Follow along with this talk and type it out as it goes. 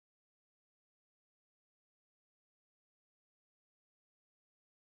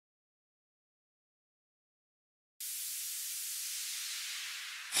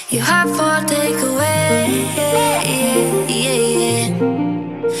You hot for takeaway, yeah, yeah, yeah.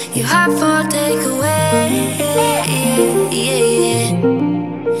 You hot for takeaway, yeah, yeah, yeah.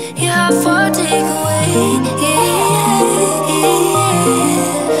 You hot for takeaway, yeah, yeah.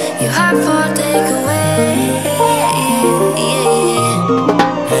 You hot for takeaway, yeah, yeah.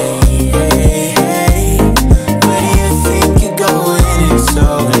 Hey, hey, hey, where do you think you're going? It's so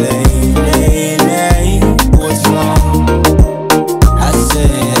late, late, late. What's wrong? I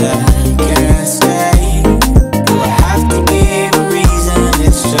said I can't stay. Do I have to give a reason?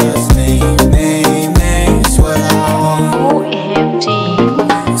 It's just me, it's what I want. OMG.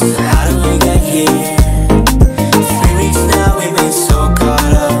 So how do we get here? 3 weeks now, we've been so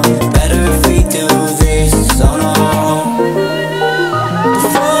caught up. Better if we do this on our own.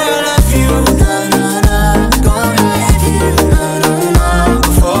 Before I love you, na-na-na, gonna leave you, na-na-na.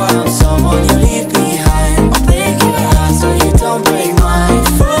 Before I'm someone you leave behind, I'll break your heart so you don't break mine.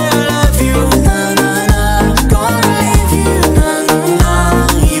 Before I love you, na-na-na, gonna leave you, na-na-na.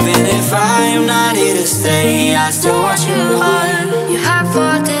 Even if I am not here to stay, I still want your heart. You hot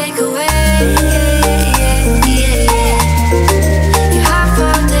for takeaway, yeah, yeah, yeah. You hot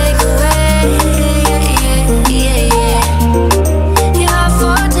for takeaway, yeah, yeah, yeah. You hot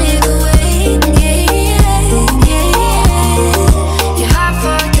for takeaway, yeah, yeah, yeah. You hot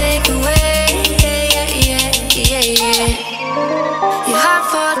for takeaway, yeah, yeah, yeah, yeah. You hot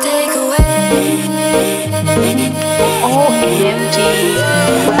for takeaway. OMG.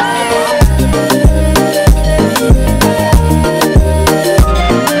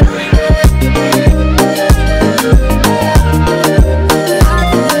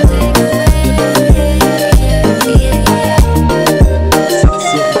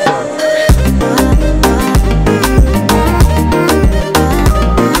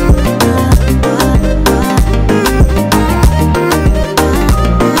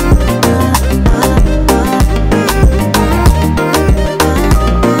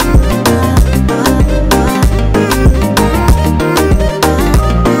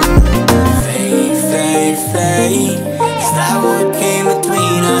 Is that what came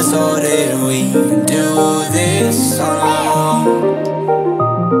between us, or did we do this on our own?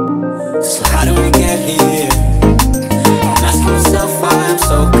 So how do we get here?